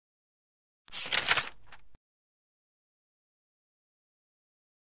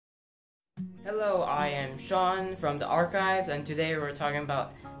Hello, I am Sean from the archives, and today we're talking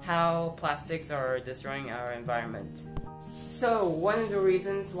about how plastics are destroying our environment. So, one of the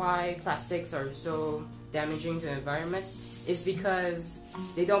reasons why plastics are so damaging to the environment is because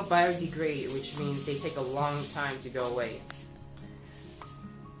they don't biodegrade, which means they take a long time to go away.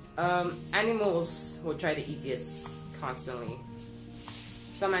 Animals will try to eat this constantly.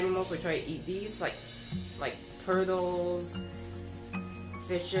 Some animals will try to eat these, like turtles,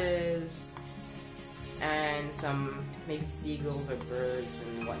 fishes, and some maybe seagulls or birds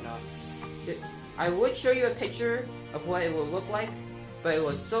and whatnot. I would show you a picture of what it will look like, but it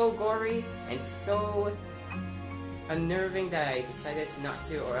was so gory and so unnerving that I decided not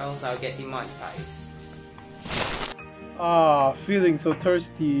to, or else I'll get demonetized. Feeling so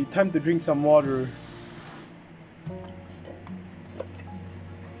thirsty. Time to drink some water.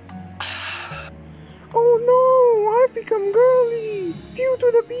 Oh no, I've become girly due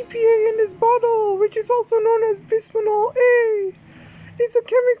to the BPA in this bottle, which is also known as bisphenol A. It's a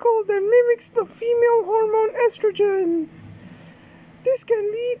chemical that mimics the female hormone estrogen. This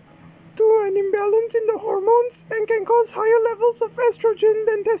can lead to an imbalance in the hormones and can cause higher levels of estrogen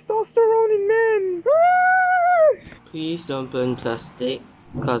than testosterone in men. Please don't burn plastic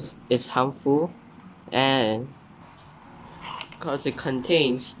because it's harmful and because it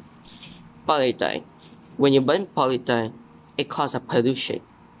contains polyethylene. When you burn polyethylene, it causes pollution.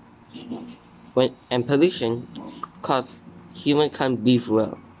 And pollution causes humans can't breathe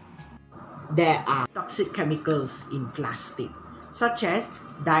well. There are toxic chemicals in plastic, such as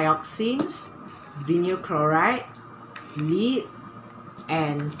dioxins, vinyl chloride, lead,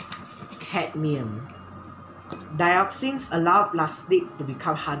 and cadmium. Dioxins allow plastic to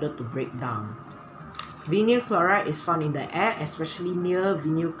become harder to break down. Vinyl chloride is found in the air, especially near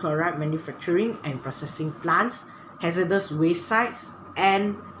vinyl chloride manufacturing and processing plants, hazardous waste sites,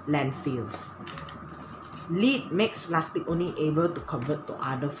 and landfills. Lead makes plastic only able to convert to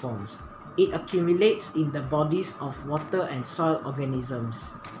other forms. It accumulates in the bodies of water and soil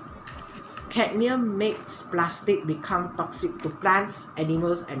organisms. Cadmium makes plastic become toxic to plants,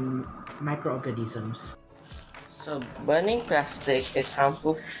 animals, and microorganisms. So burning plastic is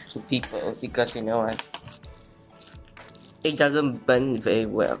harmful to people because you know what? It doesn't burn very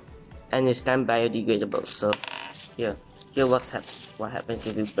well and it's non biodegradable. So here what happens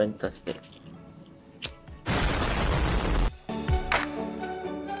if you burn plastic.